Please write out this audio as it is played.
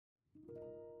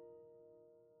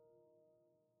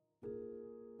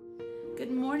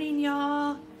morning,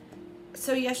 y'all.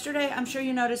 So yesterday, I'm sure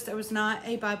you noticed there was not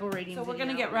a Bible reading video. We're going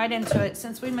to get right into it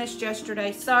since we missed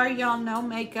yesterday. Sorry, y'all, no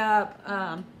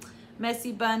makeup,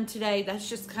 messy bun today. That's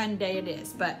just the kind of day it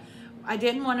is. But I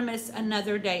didn't want to miss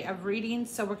another day of reading,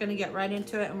 so we're going to get right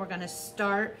into it. And we're going to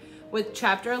start with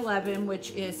chapter 11,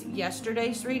 which is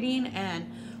yesterday's reading.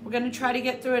 And we're going to try to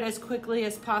get through it as quickly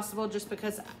as possible just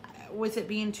because with it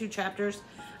being 2 chapters,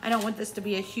 I don't want this to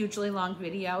be a hugely long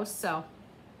video. So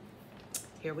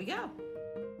here we go.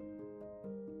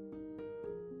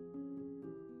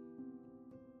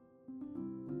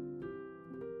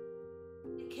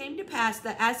 It came to pass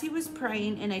that as he was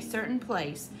praying in a certain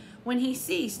place, when he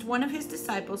ceased, one of his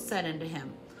disciples said unto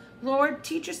him, Lord,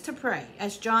 teach us to pray,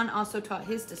 as John also taught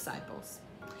his disciples.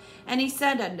 And he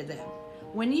said unto them,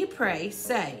 When ye pray,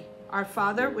 say, Our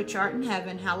Father which art in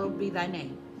heaven, hallowed be thy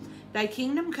name. Thy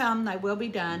kingdom come, thy will be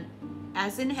done,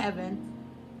 as in heaven,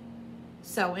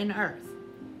 so in earth.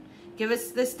 Give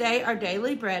us this day our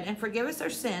daily bread, and forgive us our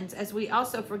sins, as we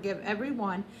also forgive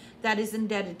everyone that is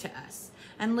indebted to us.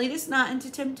 And lead us not into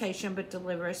temptation, but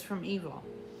deliver us from evil.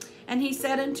 And he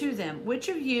said unto them, Which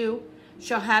of you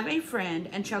shall have a friend,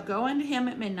 and shall go unto him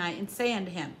at midnight, and say unto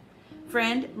him,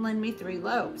 Friend, lend me 3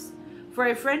 loaves. For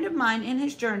a friend of mine in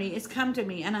his journey is come to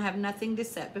me, and I have nothing to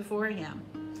set before him.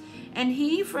 And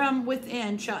he from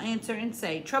within shall answer and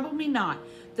say, Trouble me not,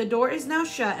 the door is now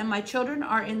shut, and my children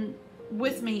are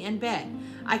with me in bed.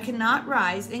 I cannot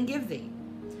rise and give thee.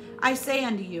 I say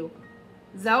unto you,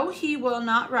 though he will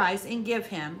not rise and give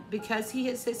him, because he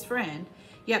is his friend,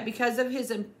 yet because of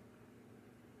his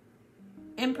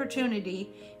importunity,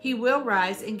 he will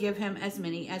rise and give him as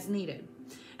many as needed.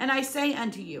 And I say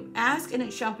unto you, ask and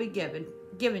it shall be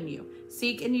given you.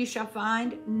 Seek and you shall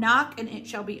find. Knock and it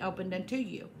shall be opened unto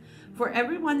you. For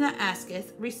everyone that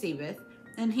asketh receiveth,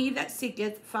 and he that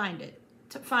seeketh findeth.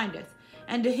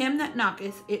 And to him that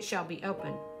knocketh it shall be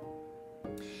opened.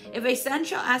 If a son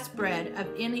shall ask bread of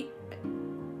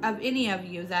any of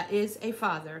you that is a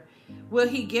father, will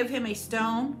he give him a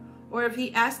stone? Or if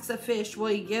he asks a fish,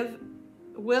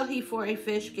 will he for a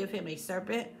fish give him a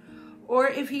serpent? Or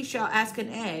if he shall ask an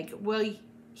egg, will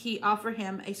he offer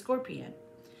him a scorpion?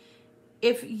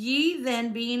 If ye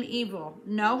then, being evil,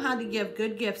 know how to give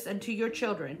good gifts unto your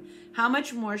children, how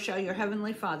much more shall your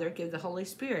heavenly Father give the Holy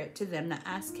Spirit to them that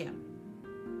ask him?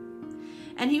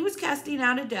 And he was casting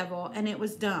out a devil, and it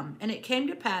was dumb. And it came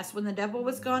to pass, when the devil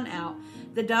was gone out,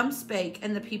 the dumb spake,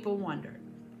 and the people wondered.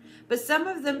 But some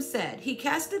of them said, He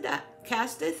casteth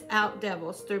out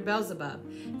devils through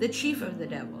Beelzebub, the chief of the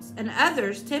devils. And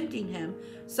others, tempting him,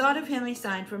 sought of him a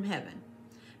sign from heaven.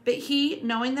 But he,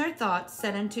 knowing their thoughts,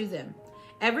 said unto them,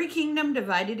 Every kingdom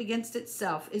divided against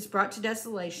itself is brought to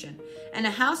desolation, and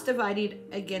a house divided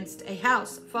against a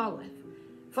house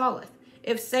falleth.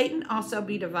 If Satan also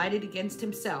be divided against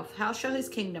himself, how shall his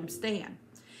kingdom stand?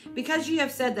 Because ye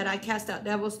have said that I cast out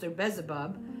devils through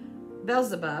Beelzebub,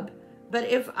 but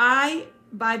if I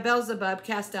by Beelzebub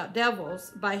cast out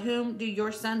devils, by whom do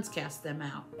your sons cast them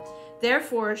out?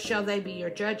 Therefore shall they be your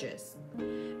judges.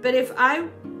 But if I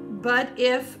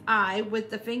with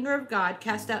the finger of God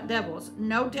cast out devils,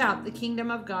 no doubt the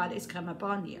kingdom of God is come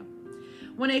upon you.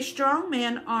 When a strong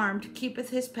man armed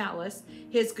keepeth his palace,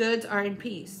 his goods are in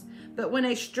peace. But when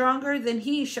a stronger than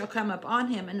he shall come upon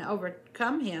him and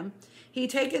overcome him, he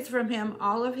taketh from him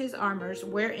all of his armors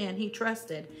wherein he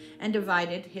trusted, and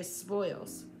divided his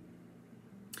spoils.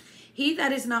 He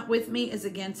that is not with me is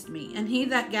against me, and he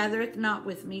that gathereth not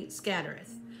with me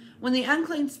scattereth. When the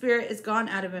unclean spirit is gone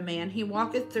out of a man, he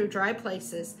walketh through dry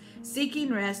places,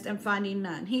 seeking rest and finding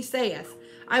none. He saith,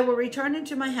 I will return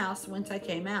into my house whence I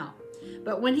came out.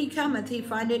 But when he cometh, he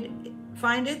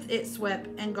findeth it swept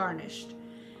and garnished.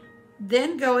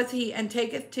 Then goeth he and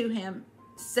taketh to him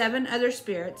 7 other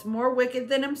spirits, more wicked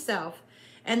than himself,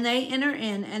 and they enter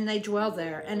in, and they dwell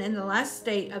there. And in the last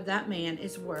state of that man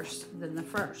is worse than the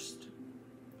first.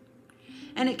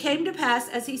 And it came to pass,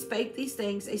 as he spake these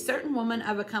things, a certain woman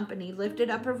of a company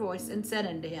lifted up her voice, and said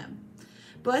unto him,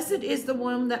 Blessed is the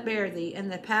womb that bare thee,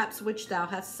 and the paps which thou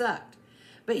hast sucked.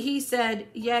 But he said,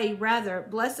 Yea, rather,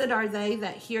 blessed are they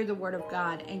that hear the word of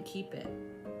God, and keep it.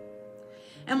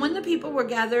 And when the people were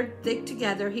gathered thick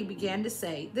together, he began to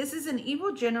say, This is an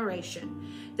evil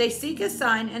generation. They seek a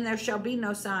sign, and there shall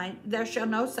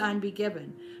no sign be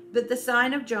given, but the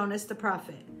sign of Jonas the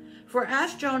prophet. For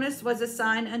as Jonas was a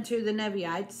sign unto the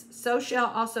Nevites, so shall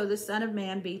also the Son of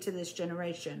Man be to this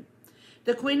generation.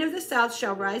 The queen of the south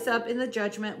shall rise up in the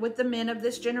judgment with the men of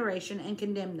this generation, and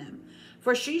condemn them.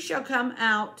 For she shall come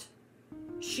out,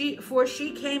 for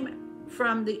she came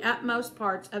from the utmost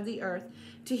parts of the earth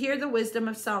to hear the wisdom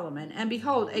of Solomon. And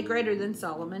behold, a greater than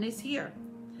Solomon is here.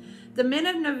 The men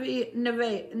of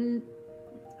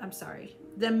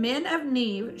The men of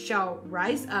Neve shall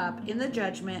rise up in the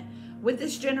judgment with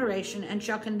this generation and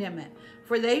shall condemn it.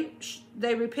 For they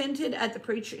repented at the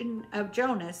preaching of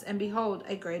Jonas, and behold,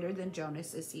 a greater than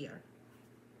Jonas is here.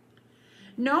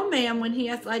 No man, when he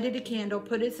hath lighted a candle,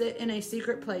 putteth it in a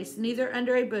secret place, neither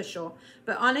under a bushel,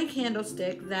 but on a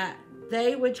candlestick, that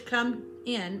they which come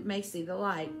in may see the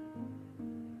light.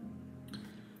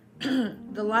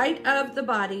 The light of the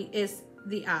body is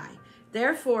the eye.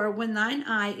 Therefore, when thine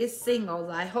eye is single,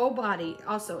 thy whole body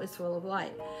also is full of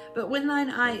light. But when thine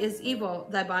eye is evil,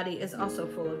 thy body is also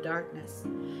full of darkness.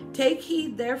 Take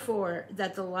heed, therefore,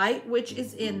 that the light which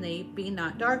is in thee be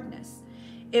not darkness.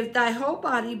 If thy whole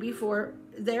body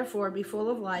therefore be full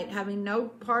of light, having no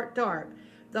part dark,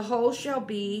 the whole shall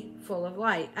be full of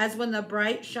light, as when the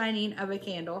bright shining of a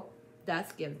candle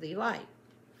doth give thee light.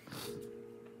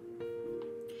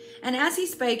 And as he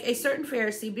spake, a certain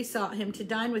Pharisee besought him to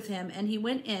dine with him, and he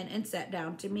went in and sat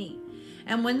down to meat.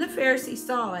 And when the Pharisee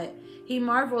saw it, he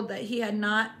marveled that he had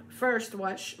not first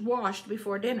washed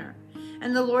before dinner.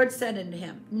 And the Lord said unto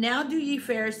him, Now do ye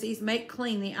Pharisees make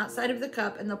clean the outside of the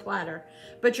cup and the platter,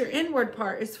 but your inward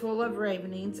part is full of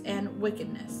ravenings and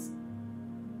wickedness.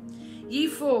 Ye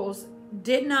fools,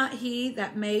 did not he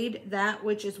that made that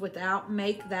which is without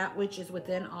make that which is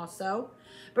within also?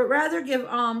 But rather give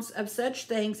alms of such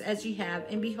things as ye have,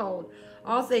 and behold,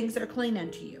 all things are clean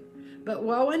unto you. But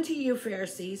woe unto you,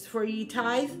 Pharisees, for ye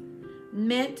tithe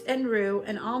mint and rue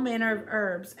and all manner of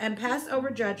herbs, and pass over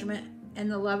judgment and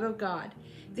the love of God.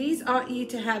 These ought ye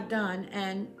to have done,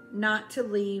 and not to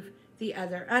leave the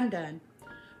other undone.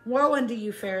 Woe unto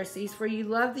you, Pharisees, for ye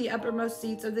love the uppermost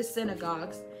seats of the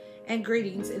synagogues, and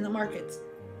greetings in the markets.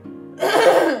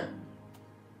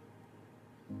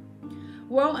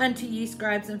 Woe unto ye,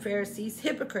 scribes and Pharisees,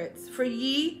 hypocrites, for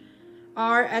ye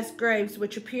are as graves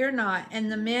which appear not,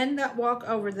 and the men that walk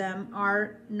over them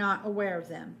are not aware of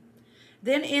them.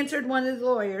 Then answered one of the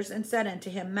lawyers and said unto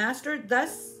him, Master,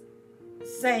 thus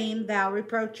saying thou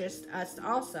reproachest us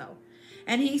also.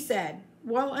 And he said,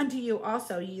 Woe unto you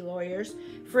also, ye lawyers,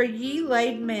 for ye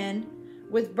lade men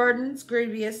with burdens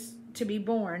grievous to be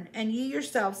borne, and ye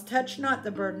yourselves touch not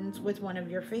the burdens with one of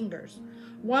your fingers.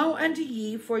 Woe unto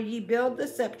ye, for ye build the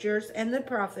sepulchres and the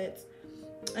prophets,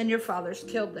 and your fathers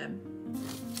killed them.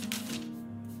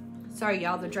 Sorry,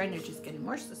 y'all, the drainage is getting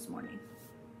worse this morning.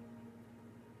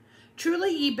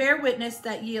 Truly ye bear witness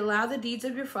that ye allow the deeds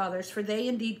of your fathers, for they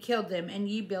indeed killed them, and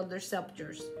ye build their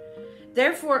sepulchres.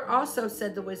 Therefore also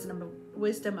said the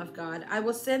wisdom of God, I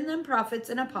will send them prophets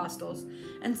and apostles,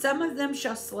 and some of them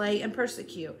shall slay and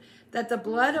persecute, that the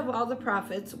blood of all the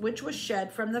prophets which was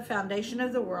shed from the foundation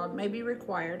of the world may be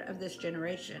required of this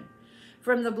generation.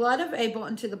 From the blood of Abel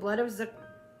unto the blood of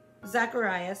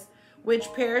Zacharias,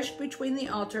 which perished between the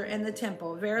altar and the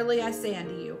temple, verily I say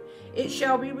unto you, it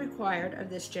shall be required of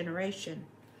this generation.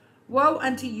 Woe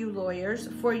unto you, lawyers,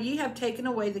 for ye have taken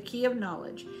away the key of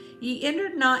knowledge. Ye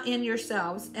entered not in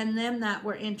yourselves, and them that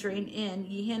were entering in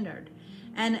ye hindered.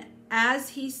 And as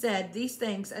he said these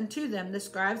things unto them, the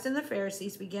scribes and the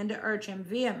Pharisees began to urge him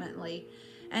vehemently,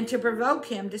 and to provoke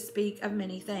him to speak of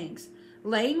many things,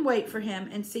 laying wait for him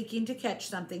and seeking to catch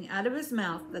something out of his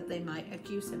mouth that they might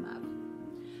accuse him of.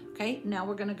 Okay, now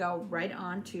we're going to go right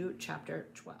on to chapter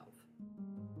 12.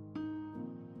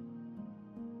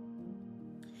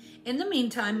 In the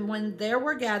meantime, when there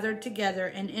were gathered together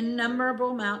an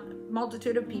innumerable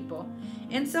multitude of people,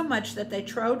 insomuch that they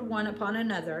trode one upon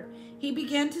another, he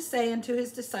began to say unto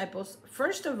his disciples,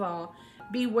 First of all,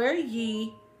 beware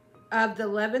ye of the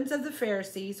leavens of the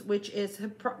Pharisees, which is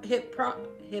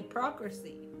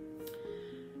hypocrisy.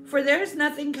 For there is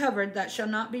nothing covered that shall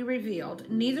not be revealed,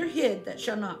 neither hid that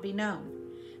shall not be known.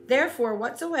 Therefore,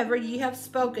 whatsoever ye have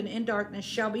spoken in darkness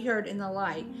shall be heard in the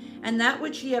light, and that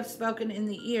which ye have spoken in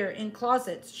the ear in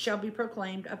closets shall be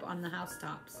proclaimed upon the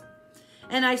housetops.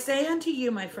 And I say unto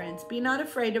you, my friends, be not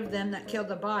afraid of them that kill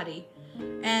the body,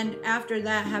 and after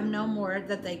that have no more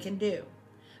that they can do.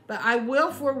 But I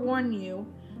will forewarn you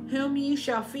whom ye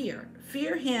shall fear.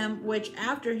 Fear him which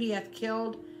after he hath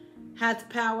killed hath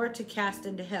power to cast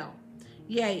into hell.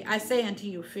 Yea, I say unto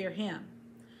you, fear him.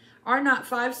 Are not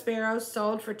 5 sparrows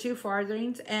sold for 2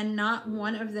 farthings, and not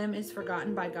one of them is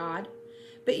forgotten by God?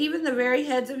 But even the very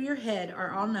heads of your head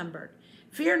are all numbered.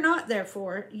 Fear not,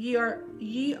 therefore, ye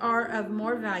are of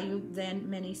more value than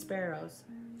many sparrows.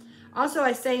 Also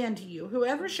I say unto you,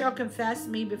 whoever shall confess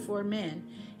me before men,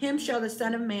 him shall the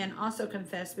Son of Man also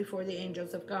confess before the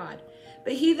angels of God.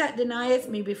 But he that denieth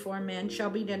me before men shall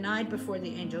be denied before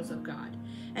the angels of God.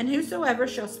 And whosoever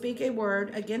shall speak a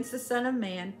word against the Son of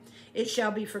Man, it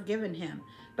shall be forgiven him.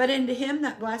 But unto him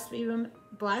that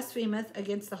blasphemeth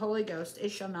against the Holy Ghost, it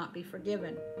shall not be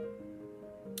forgiven.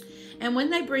 And when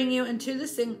they bring you into the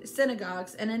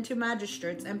synagogues and into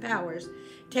magistrates and powers,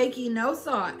 take ye no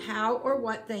thought how or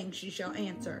what things ye shall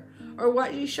answer, or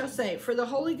what ye shall say, for the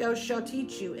Holy Ghost shall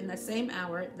teach you in the same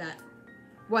hour that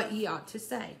what ye ought to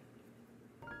say.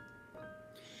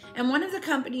 And one of the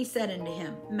company said unto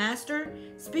him, Master,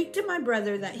 speak to my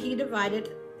brother that he divide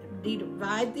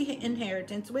the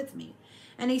inheritance with me.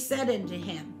 And he said unto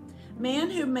him, Man,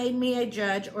 who made me a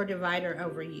judge or divider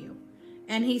over you?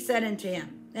 And he said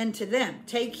unto them,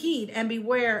 Take heed and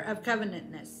beware of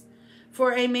covetousness,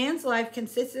 for a man's life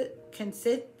consisteth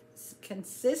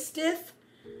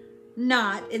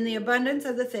not in the abundance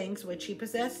of the things which he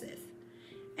possesseth.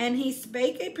 And he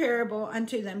spake a parable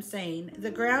unto them, saying,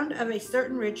 The ground of a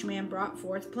certain rich man brought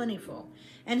forth plentiful.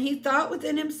 And he thought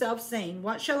within himself, saying,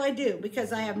 What shall I do,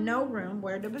 because I have no room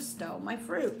where to bestow my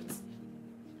fruits?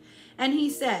 And he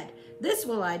said, This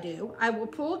will I do. I will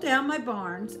pull down my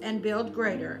barns and build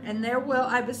greater, and there will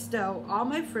I bestow all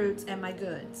my fruits and my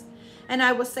goods. And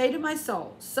I will say to my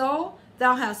soul, Soul,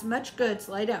 thou hast much goods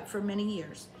laid up for many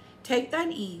years. Take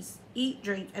thine ease, eat,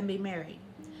 drink, and be merry.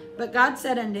 But God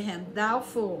said unto him, Thou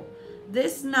fool,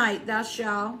 this night thou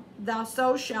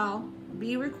so shall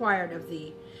be required of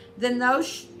thee. Then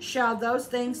those shall those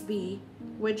things be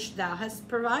which thou hast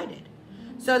provided.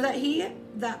 So that he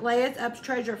that layeth up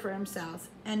treasure for himself,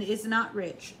 and is not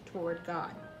rich toward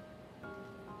God.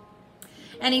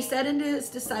 And he said unto his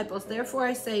disciples, Therefore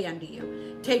I say unto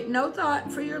you, take no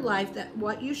thought for your life, that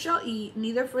what you shall eat,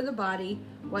 neither for the body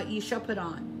what ye shall put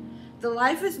on. The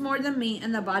life is more than meat,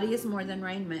 and the body is more than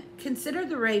raiment. Consider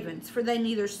the ravens, for they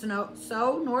neither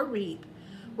sow nor reap,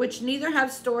 which neither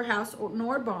have storehouse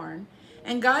nor barn,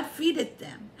 and God feedeth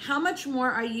them. How much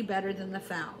more are ye better than the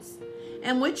fowls?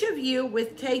 And which of you,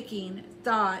 with taking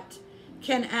thought,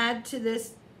 can add to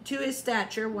his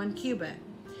stature 1 cubit?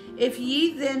 If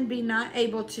ye then be not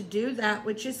able to do that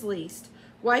which is least,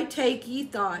 why take ye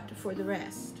thought for the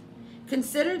rest?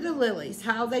 Consider the lilies,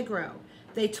 how they grow.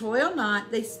 They toil not,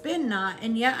 they spin not,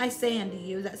 and yet I say unto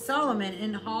you that Solomon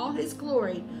in all his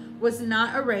glory was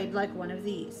not arrayed like one of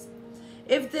these.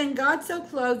 If then God so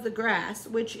clothe the grass,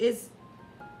 which is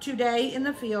today in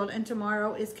the field, and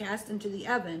tomorrow is cast into the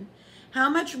oven, how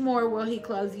much more will he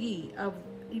clothe you,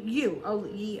 O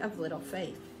ye of little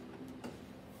faith?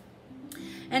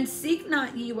 And seek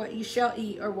not ye what ye shall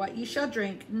eat, or what ye shall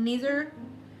drink, neither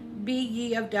be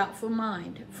ye of doubtful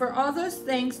mind. For all those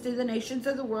things do the nations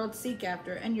of the world seek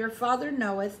after, and your Father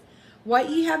knoweth what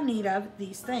ye have need of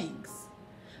these things.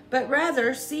 But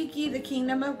rather seek ye the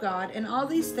kingdom of God, and all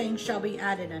these things shall be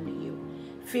added unto you.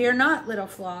 Fear not, little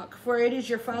flock, for it is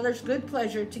your Father's good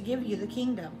pleasure to give you the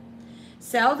kingdom.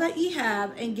 Sell that ye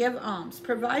have, and give alms.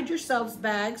 Provide yourselves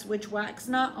bags which wax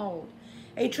not old,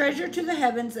 a treasure to the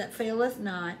heavens that faileth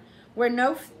not, where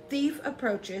no thief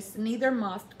approacheth, neither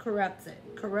moth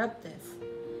corrupteth.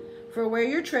 For where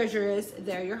your treasure is,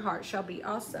 there your heart shall be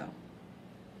also.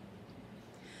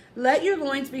 Let your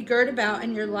loins be girt about,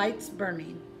 and your lights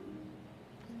burning.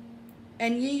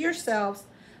 And ye yourselves,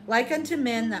 like unto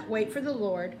men that wait for the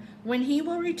Lord, when he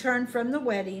will return from the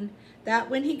wedding, that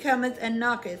when he cometh and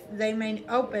knocketh, they may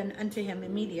open unto him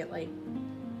immediately.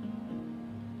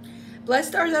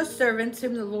 Blessed are those servants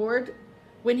whom the Lord,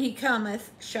 when he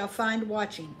cometh, shall find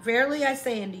watching. Verily I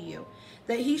say unto you,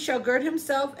 that he shall gird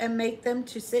himself and make them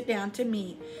to sit down to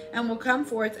meat, and will come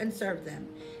forth and serve them.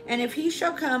 And if he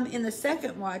shall come in the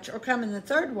second watch, or come in the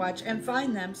third watch, and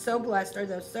find them, so blessed are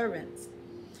those servants.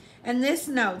 And this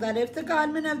know, that if the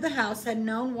godman of the house had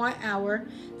known what hour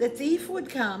the thief would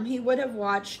come, he would have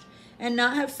watched, and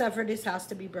not have suffered his house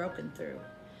to be broken through.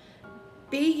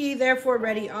 Be ye therefore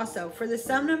ready also, for the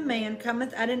Son of Man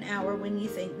cometh at an hour when ye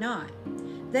think not.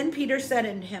 Then Peter said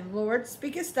unto him, Lord,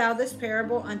 speakest thou this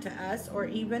parable unto us, or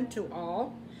even to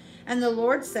all? And the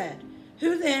Lord said,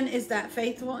 Who then is that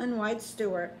faithful and wise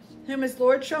steward, whom his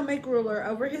Lord shall make ruler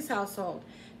over his household,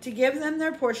 to give them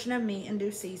their portion of meat in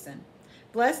due season?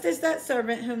 Blessed is that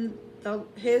servant whom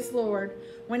his Lord,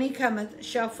 when he cometh,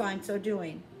 shall find so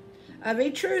doing. Of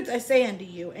a truth I say unto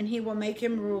you, and he will make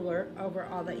him ruler over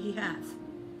all that he hath.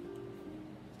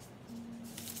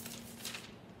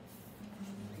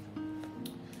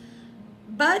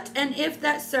 But, and if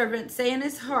that servant say in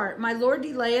his heart, My Lord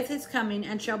delayeth his coming,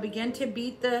 and shall begin to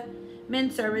beat the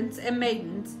menservants and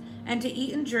maidens, and to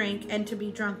eat and drink, and to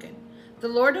be drunken, the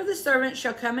Lord of the servant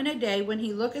shall come in a day when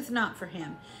he looketh not for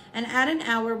him, and at an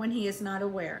hour when he is not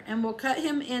aware, and will cut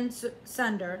him in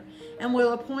sunder, and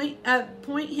will appoint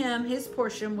him his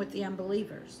portion with the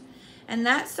unbelievers. And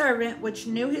that servant which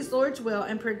knew his Lord's will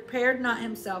and prepared not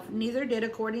himself, neither did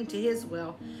according to his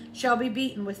will, shall be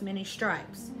beaten with many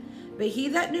stripes. But he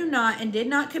that knew not and did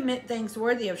not commit things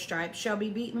worthy of stripes shall be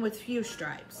beaten with few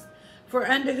stripes. For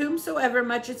unto whomsoever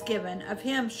much is given, of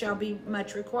him shall be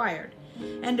much required.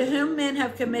 And to whom men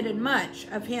have committed much,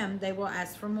 of him they will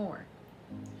ask for more.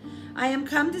 I am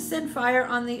come to send fire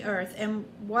on the earth, and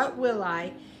what will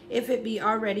I, if it be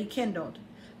already kindled?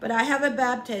 But I have a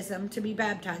baptism to be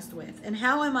baptized with, and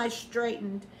how am I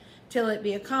straitened till it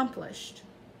be accomplished?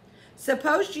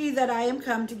 Suppose ye that I am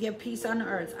come to give peace on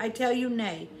earth? I tell you,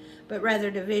 nay, but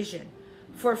rather division.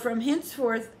 For from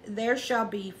henceforth there shall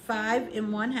be 5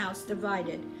 in one house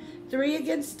divided, 3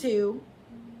 against 2,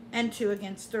 and 2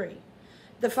 against 3.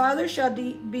 The father shall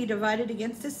be divided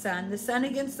against his son, the son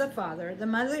against the father, the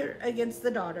mother against the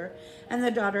daughter, and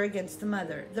the daughter against the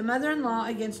mother-in-law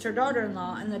against her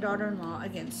daughter-in-law, and the daughter-in-law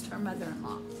against her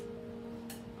mother-in-law.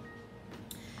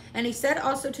 And he said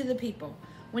also to the people,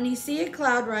 when ye see a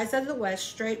cloud rise out of the west,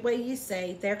 straightway ye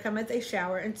say, there cometh a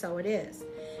shower, and so it is.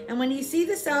 And when ye see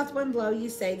the south wind blow, ye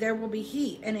say, there will be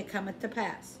heat, and it cometh to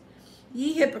pass.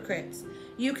 Ye hypocrites,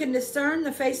 you can discern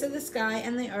the face of the sky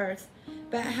and the earth,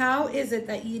 but how is it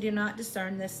that ye do not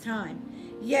discern this time?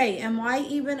 Yea, and why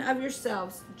even of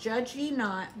yourselves judge ye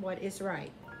not what is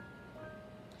right?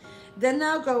 Then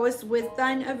thou goest with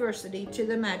thine adversary to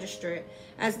the magistrate.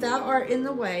 As thou art in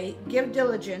the way, give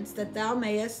diligence that thou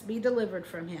mayest be delivered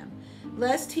from him,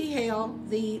 lest he hale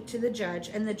thee to the judge,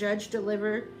 and the judge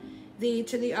deliver thee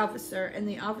to the officer, and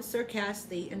the officer cast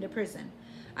thee into prison.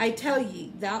 I tell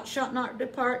ye, thou shalt not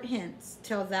depart hence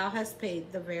till thou hast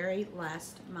paid the very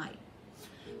last mite.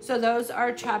 So those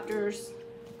are chapters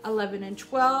 11 and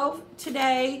 12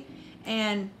 today,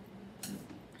 and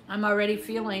I'm already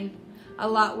feeling a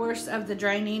lot worse of the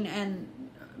draining and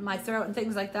my throat and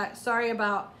things like that. Sorry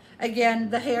about,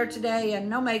 again, the hair today and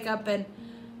no makeup, and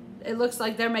it looks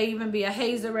like there may even be a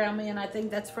haze around me, and I think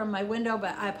that's from my window,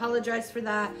 but I apologize for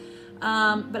that.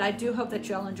 But I do hope that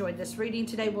you all enjoyed this reading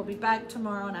today. We'll be back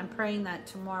tomorrow, and I'm praying that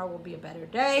tomorrow will be a better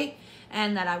day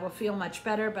and that I will feel much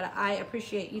better. But I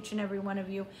appreciate each and every one of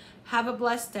you. Have a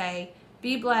blessed day.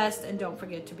 Be blessed, and don't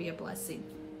forget to be a blessing.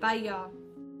 Bye, y'all.